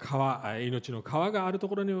の川、命の川があると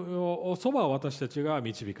ころにそばを私たちが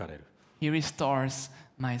導かれる。He restores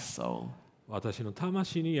my soul. 私の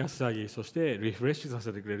魂に安らぎ、そしてリフレッシュさ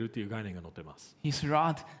せてくれるという概念が載っています。His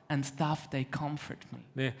rod and staff, they comfort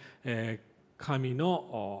me. ね、神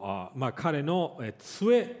の、彼の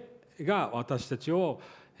杖が私たちを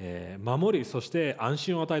守り、そして安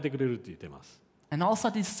心を与えてくれると言っています。 And also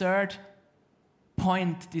this third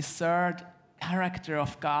point, this third character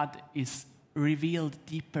of God is revealed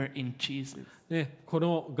deeper in Jesus. ね、こ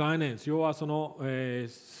の概念、要はその、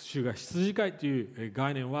主が羊飼いという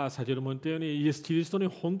概念は先ほども言ったようにイエス・キリストに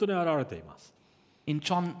本当に現れています。In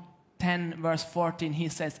John 10 verse 14, he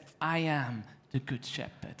says, I am the good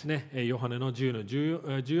shepherd. ね、ヨハネの10の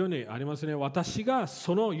14にありますね。私が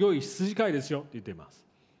その良い羊飼いですよと言っています。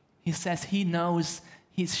He says he knows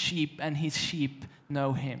his sheep and his sheep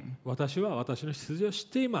know him. 私は私の羊を知っ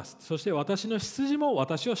ています。そして私の羊も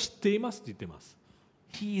私を知っていますと言っています。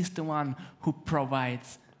He is the one who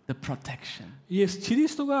provides the protection. イエス・キリ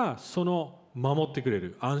ストがその守ってくれ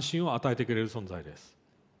る、安心を与えてくれる存在です。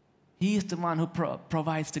He is the one who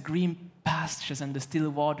provides the green pastures and the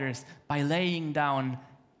still waters by laying down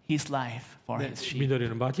his life for his sheep. 緑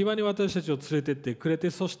の牧場に私たちを連れてってくれて、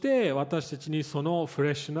そして私たちにそのフ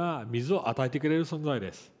レッシュな水を与えてくれる存在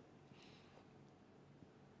です。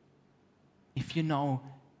If you know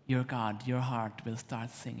your God, your heart will start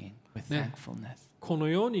singing with thankfulness. この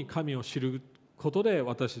ように神を知ることで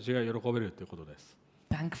私たちが喜べるということです。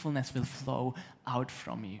Thankfulness will flow out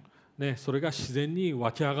from you. ね、それが自然に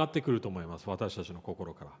湧き上がってくると思います、私たちの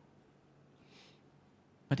心から。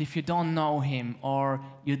But if you don't know him or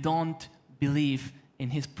you don't believe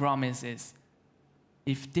in his promises,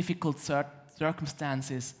 if difficult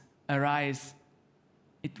circumstances arise,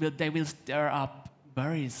 they will stir up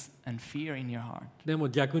worries and fear in your heart. でも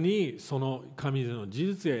逆にその神の事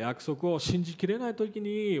実や約束を信じきれないとき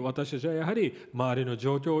に、私たちはやはり周りの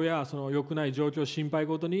状況やその良くない状況、心配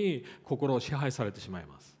ごとに心を支配されてしまい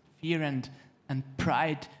ます。Fear and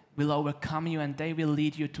pride will overcome you and they will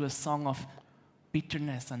lead you to a song of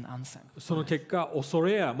bitterness and unthankfulness. その結果、恐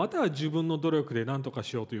れやまたは自分の努力で何とか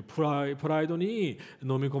しようというプライドに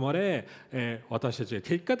飲み込まれ、私たちは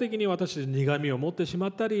結果的に私たち苦みを持ってしま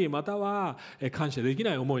ったり、または感謝でき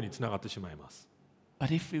ない思いにつながってしまいます。But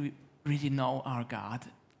if we really know our God,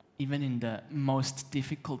 even in the most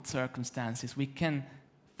difficult circumstances, we can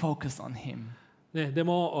focus on him. ね、で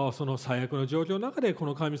もその最悪の状況の中でこ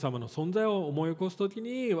の神様の存在を思い起こすとき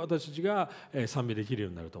に私たちが賛美できるよ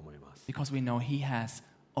うになると思います。Because we know he has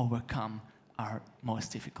overcome our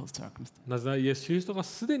most difficult circumstance. なぜならイエス・キリストが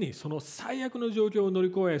すでにその最悪の状況を乗り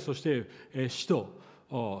越え、そして死と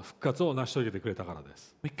復活を成し遂げてくれたからで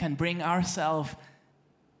す。We can bring ourselves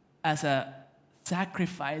as a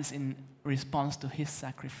sacrifice in response to His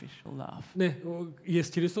sacrificial love. ね、イエ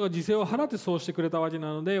ス・キリストが犠牲を払ってそうしてくれたわけ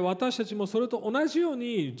なので、私たちもそれと同じよう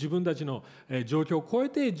に自分たちの状況を超え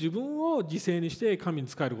て自分を犠牲にして神に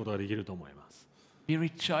仕えることができると思います。We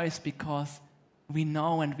rejoice because we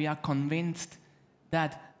know and we are convinced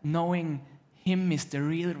that knowing Him is the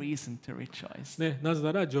real reason to rejoice. ね、なぜ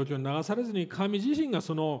なら状況に流されずに神自身が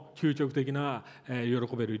その究極的な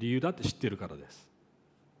喜べる理由だって知っているからです。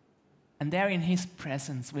And there in His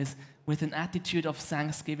presence with an attitude of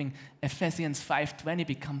thanksgiving, Ephesians 5:20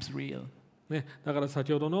 becomes real. ね、だから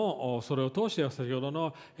先ほどのそれを通して先ほど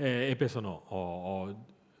のエペソの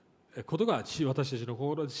ことが私たちの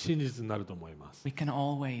心で真実になると思います。We can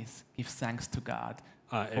always give thanks to God,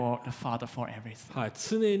 for the Father, for everything. はい、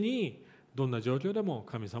常にどんな状況でも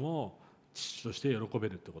神様を父として喜べ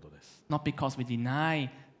るということです。Not because we deny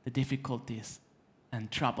the difficulties and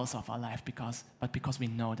troubles of our life, but because we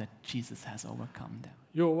know that Jesus has overcome them.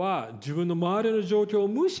 要は自分の周りの状況を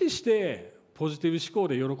無視してポジティブ思考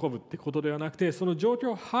で喜ぶってことではなくて、その状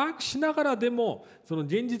況を把握しながらでも、その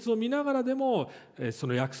現実を見ながらでも、そ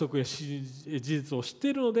の約束や事実を知って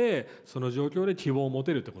いるので、その状況で希望を持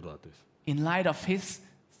てるってことだったんです。In light of His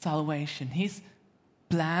salvation, His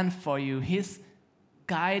plan for you, His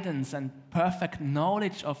guidance and perfect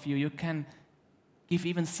knowledge of you, you can give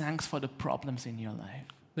even thanks for the problems in your life.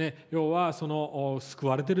 ね、要はその救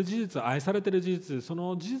われている事実、愛されている事実、そ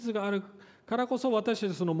の事実があるからこそ私た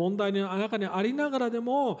ちその問題の中にありながらで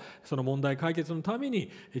もその問題解決のために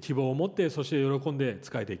希望を持ってそして喜んで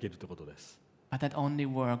仕えていけるということです。But that only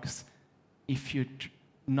works if you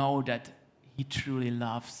know that He truly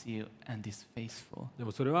loves you and is faithful. で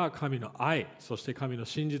もそれは神の愛、そして神の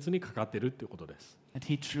真実にかかっているということです。That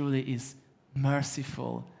He truly is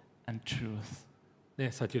merciful and truth.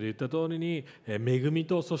 ね、先ほど言った通りに恵み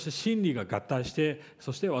とそして真理が合体して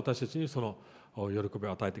そして私たちにその喜び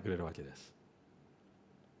を与えてくれるわけです。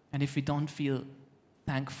And if we don't feel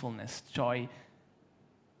thankfulness, joy,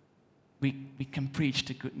 we can preach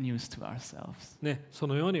the good news to ourselves. ね、そ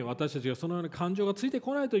のように私たちがそのような感情がついて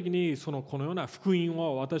こないときにこのような福音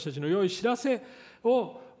を私たちの良い知らせ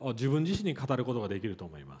を自分自身に語ることができると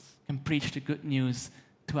思います。We can preach the good news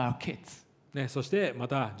to our kids. ね、そしてま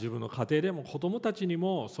た自分の家庭でも子どもたちに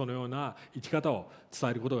もそのような生き方を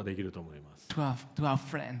伝えることができると思います。To our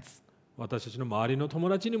friends. 私たちの周りの友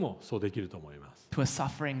達にもそうできると思います。To a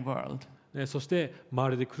suffering world. ね、そして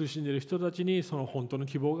周りで苦しんでいる人たちにその本当の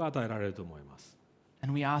希望が与えられると思います。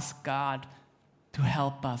And we ask God to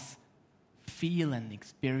help us feel and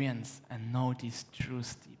experience and know these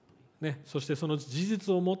truths deeply. ね、そしてその事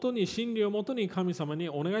実をもとに真理をもとに神様に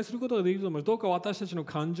お願いすることができると思います。どうか私たちの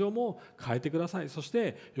感情も変えてください。そし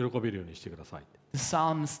て喜べるようにしてください。The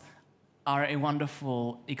Psalms are a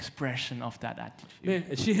wonderful expression of that attitude.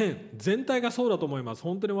 ね、詩篇全体がそうだと思います。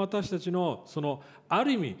本当に私たちのそのあ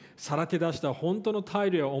る意味さらけ出した本当の態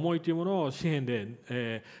度や思いというものを詩篇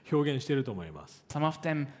で、表現していると思います。Some of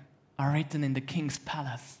them are written in the king's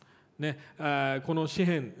palace. ね、この詩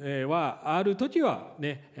篇はある時は、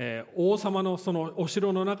ね、王様のそのお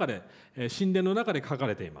城の中で神殿の中で書か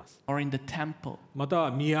れています。Or in the temple. また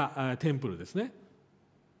は宮テンプルですね。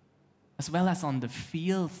As well as on the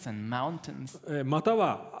fields and mountains. また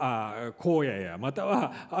は荒野やまた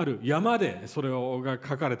はある山でそれが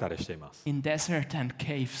書かれたりしています。In desert and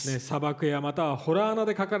caves. ね、砂漠やまたは洞穴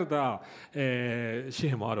で書かれた、詩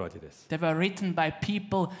篇もあるわけです。They were written by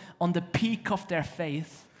people on the peak of their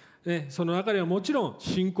faith. ね、その中ではもちろん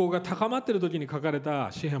信仰が高まっている時に書かれ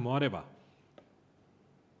た詩篇もあれば、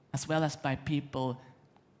as well as by people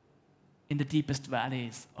in the deepest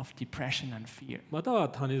valleys of depression and fear. または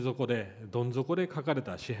谷底でどん底で書かれ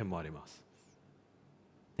た詩篇もあります。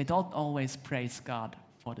They don't always praise God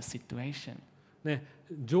for the situation. ね、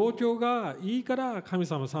状況がいいから神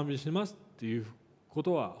様を賛美しますっていうこ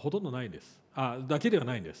とはほとんどないんです。だけでは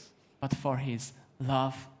ないんです。But for His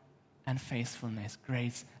love and faithfulness,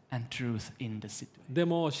 grace and truth in the situation. で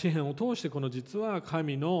も詩篇を通してこの実は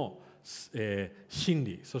神の、真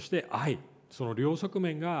理そして愛その両側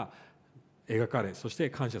面が描かれそして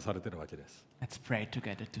感謝されているわけです。Let's pray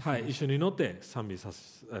together to はい、 finish. 一緒に祈って賛美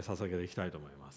捧げていきたいと思います。